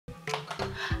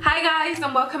Hi guys,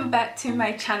 and welcome back to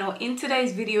my channel. In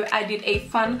today's video I did a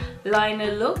fun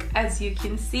liner look, as you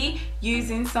can see,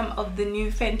 using some of the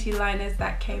new Fenty liners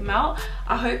that came out.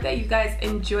 I hope that you guys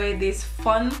enjoy this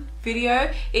fun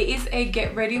video. It is a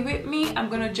get ready with me. I'm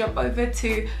gonna jump over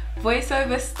to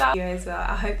voiceover style as well.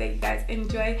 I hope that you guys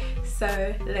enjoy,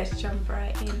 so let's jump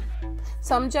right in.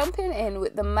 So I'm jumping in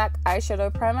with the MAC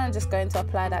eyeshadow primer. I'm just going to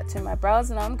apply that to my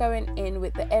brows, and I'm going in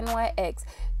with the NYX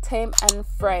Tame and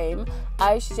Frame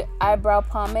eyebrow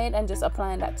pomade and just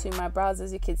applying that to my brows.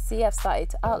 As you can see, I've started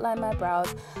to outline my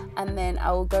brows, and then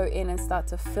I will go in and start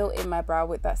to fill in my brow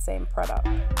with that same product.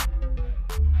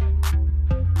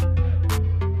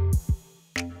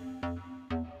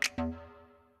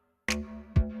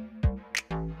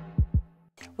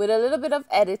 With a little bit of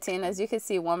editing, as you can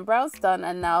see, one brow's done,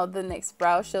 and now the next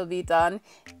brow shall be done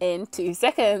in 2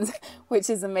 seconds,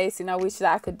 which is amazing. I wish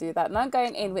that I could do that. Now I'm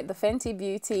going in with the Fenty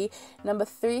Beauty number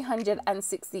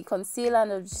 360 concealer,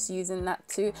 and I'm just using that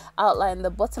to outline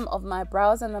the bottom of my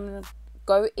brows, and I'm going to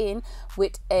go in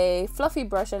with a fluffy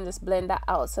brush and just blend that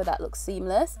out so that looks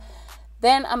seamless.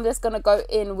 Then I'm just going to go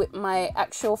in with my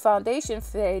actual foundation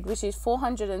shade, which is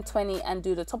 420, and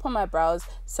do the top of my brows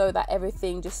so that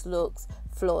everything just looks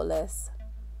flawless.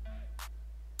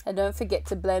 And don't forget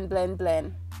to blend, blend,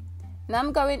 blend. Now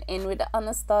I'm going in with the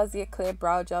Anastasia clear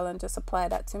brow gel and just apply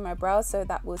that to my brows so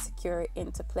that will secure it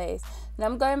into place. Now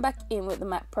I'm going back in with the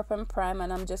MAC Prep+Prime,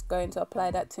 and I'm just going to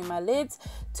apply that to my lids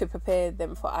to prepare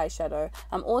them for eyeshadow.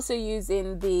 I'm also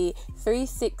using the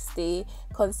 360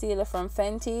 concealer from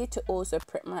Fenty to also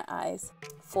prep my eyes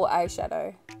for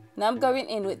eyeshadow. Now I'm going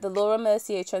in with the Laura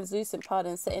Mercier translucent powder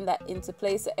and setting that into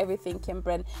place so everything can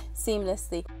blend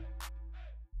seamlessly.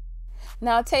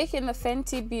 Now taking the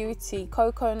Fenty Beauty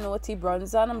Coco Naughty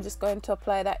bronzer, and I'm just going to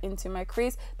apply that into my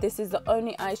crease. This is the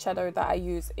only eyeshadow that I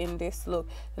use in this look.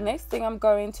 The next thing I'm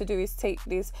going to do is take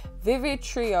this Vivid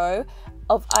trio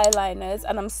of eyeliners,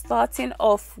 and I'm starting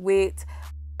off with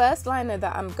first liner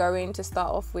that I'm going to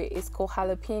start off with is called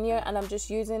Hollapeno, and I'm just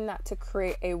using that to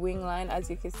create a wing line.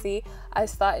 As you can see, I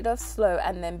started off slow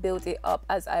and then build it up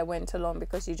as I went along,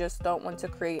 because you just don't want to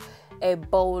create a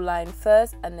bow line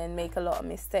first and then make a lot of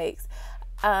mistakes.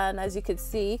 And as you can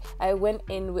see, I went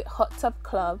in with Hot Tub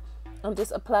Club and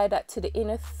just apply that to the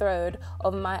inner third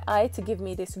of my eye to give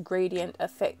me this gradient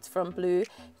effect from blue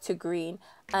to green.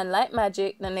 And like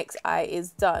magic, the next eye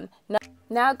is done.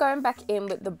 Now going back in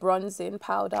with the bronzing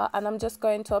powder, and I'm just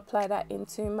going to apply that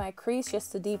into my crease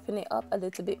just to deepen it up a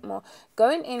little bit more.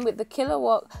 Going in with the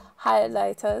Killawatt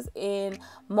highlighters in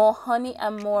Mo Hunny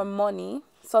and More Money,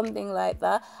 something like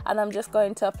that, and I'm just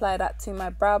going to apply that to my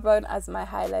brow bone as my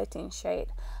highlighting shade.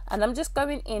 And I'm just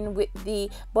going in with the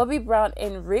Bobbi Brown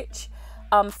Enriched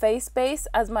face base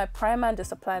as my primer, and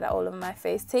just apply that all over my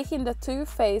face. Taking the Too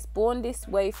Faced Born This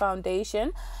Way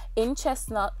foundation in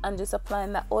Chestnut and just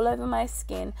applying that all over my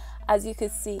skin. As you can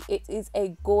see, it is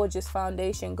a gorgeous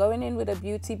foundation. Going in with a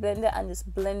beauty blender and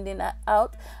just blending that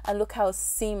out, and look how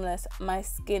seamless my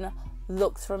skin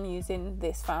looks from using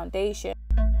this foundation.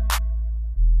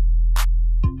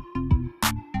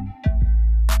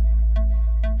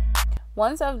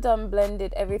 Once I've done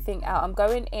blended everything out, I'm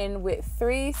going in with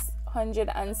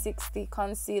 360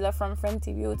 concealer from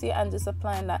Fenty Beauty and just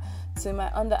applying that to my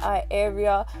under eye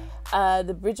area,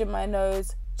 the bridge of my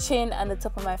nose, chin, and the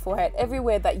top of my forehead,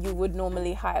 everywhere that you would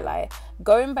normally highlight.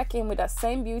 Going back in with that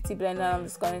same beauty blender, I'm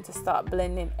just going to start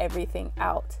blending everything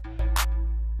out.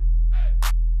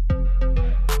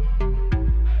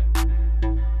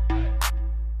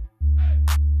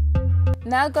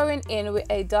 Now going in with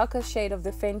a darker shade of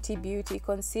the Fenty Beauty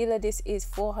concealer. This is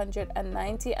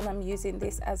 490, and I'm using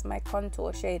this as my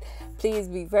contour shade. Please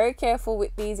be very careful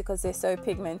with these because they're so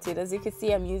pigmented. As you can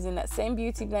see, I'm using that same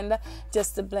beauty blender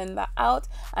just to blend that out,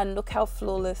 and look how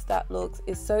flawless that looks.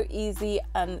 It's so easy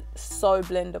and so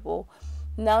blendable.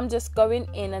 Now I'm just going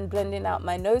in and blending out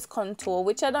my nose contour,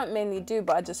 which I don't mainly do,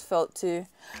 but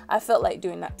I felt like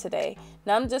doing that today.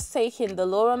 Now I'm just taking the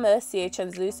Laura Mercier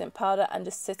translucent powder and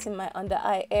just setting my under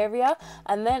eye area,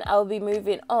 and then I'll be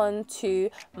moving on to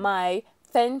my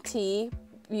Fenty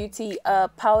Beauty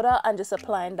powder and just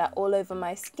applying that all over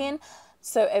my skin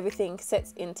so everything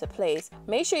sets into place.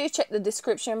 Make sure you check the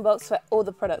description box for all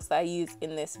the products that I use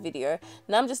in this video.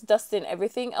 Now I'm just dusting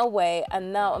everything away,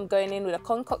 and now I'm going in with a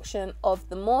concoction of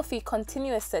the Morphe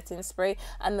Continuous Setting Spray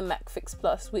and the MAC Fix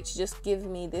Plus, which just gives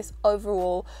me this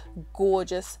overall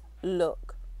gorgeous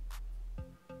look.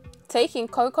 taking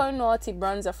Coco Naughty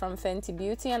bronzer from Fenty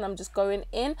Beauty, and I'm just going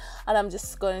in and I'm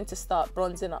just going to start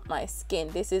bronzing up my skin.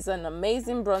 This is an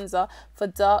amazing bronzer for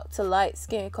dark to light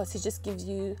skin because it just gives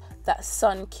you that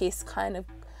sun kiss kind of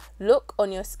look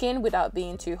on your skin without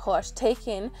being too harsh.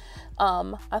 Taking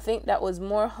I think that was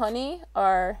Mo Hunny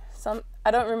or some,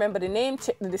 I don't remember the name,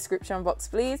 check the description box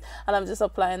please, and I'm just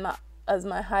applying that as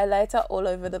my highlighter all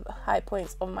over the high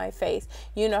points of my face.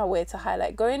 You know where to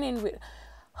highlight. Going in with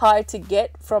Hard to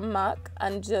Get from MAC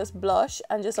and just blush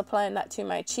and just applying that to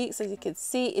my cheeks. As you can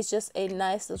see, it's just a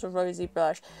nice little rosy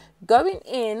blush. Going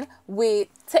in with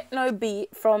Techno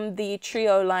Beet from the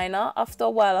Trio liner. After a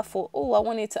while I thought, oh, I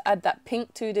wanted to add that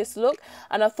pink to this look,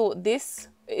 and I thought this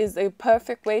is a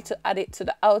perfect way to add it to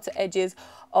the outer edges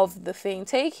of the thing.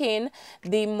 Taking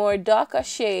the more darker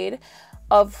shade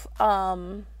of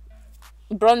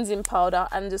bronzing powder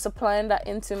and just applying that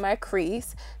into my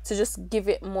crease to just give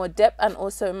it more depth, and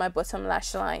also my bottom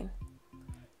lash line.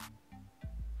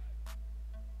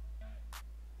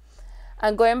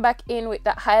 And going back in with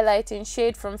that highlighting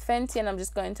shade from Fenty, and I'm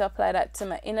just going to apply that to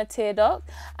my inner tear duct,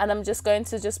 and I'm just going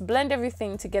to just blend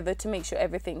everything together to make sure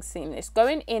everything's seamless.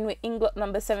 Going in with Inglot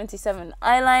number 77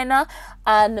 eyeliner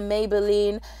and the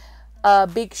Maybelline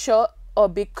Big Shot or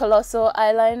Big Colossal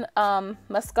eyeliner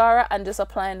mascara, and just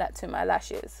applying that to my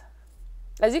lashes.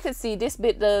 As you can see, this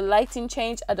bit, the lighting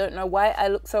changed. I don't know why I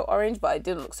look so orange, but I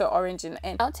didn't look so orange in the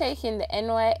end. Now taking the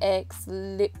NYX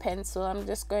lip pencil, I'm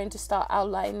just going to start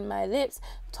outlining my lips,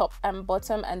 top and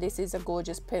bottom, and this is a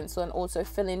gorgeous pencil, and also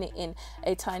filling it in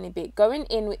a tiny bit. Going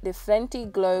in with the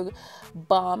Fenty Glow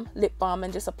Balm, lip balm,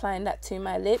 and just applying that to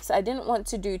my lips. I didn't want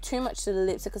to do too much to the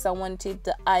lips because I wanted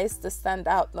the eyes to stand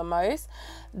out the most,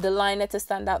 the liner to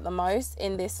stand out the most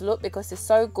in this look, because it's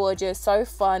so gorgeous, so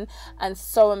fun, and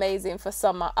so amazing for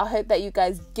summer. I hope that you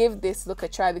guys give this look a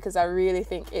try because I really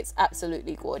think it's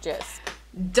absolutely gorgeous.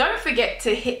 Don't forget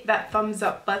to hit that thumbs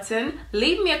up button,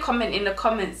 leave me a comment in the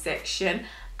comment section,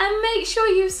 and make sure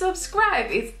you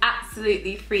subscribe. It's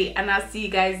absolutely free, and I'll see you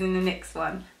guys in the next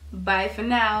one. Bye for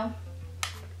now.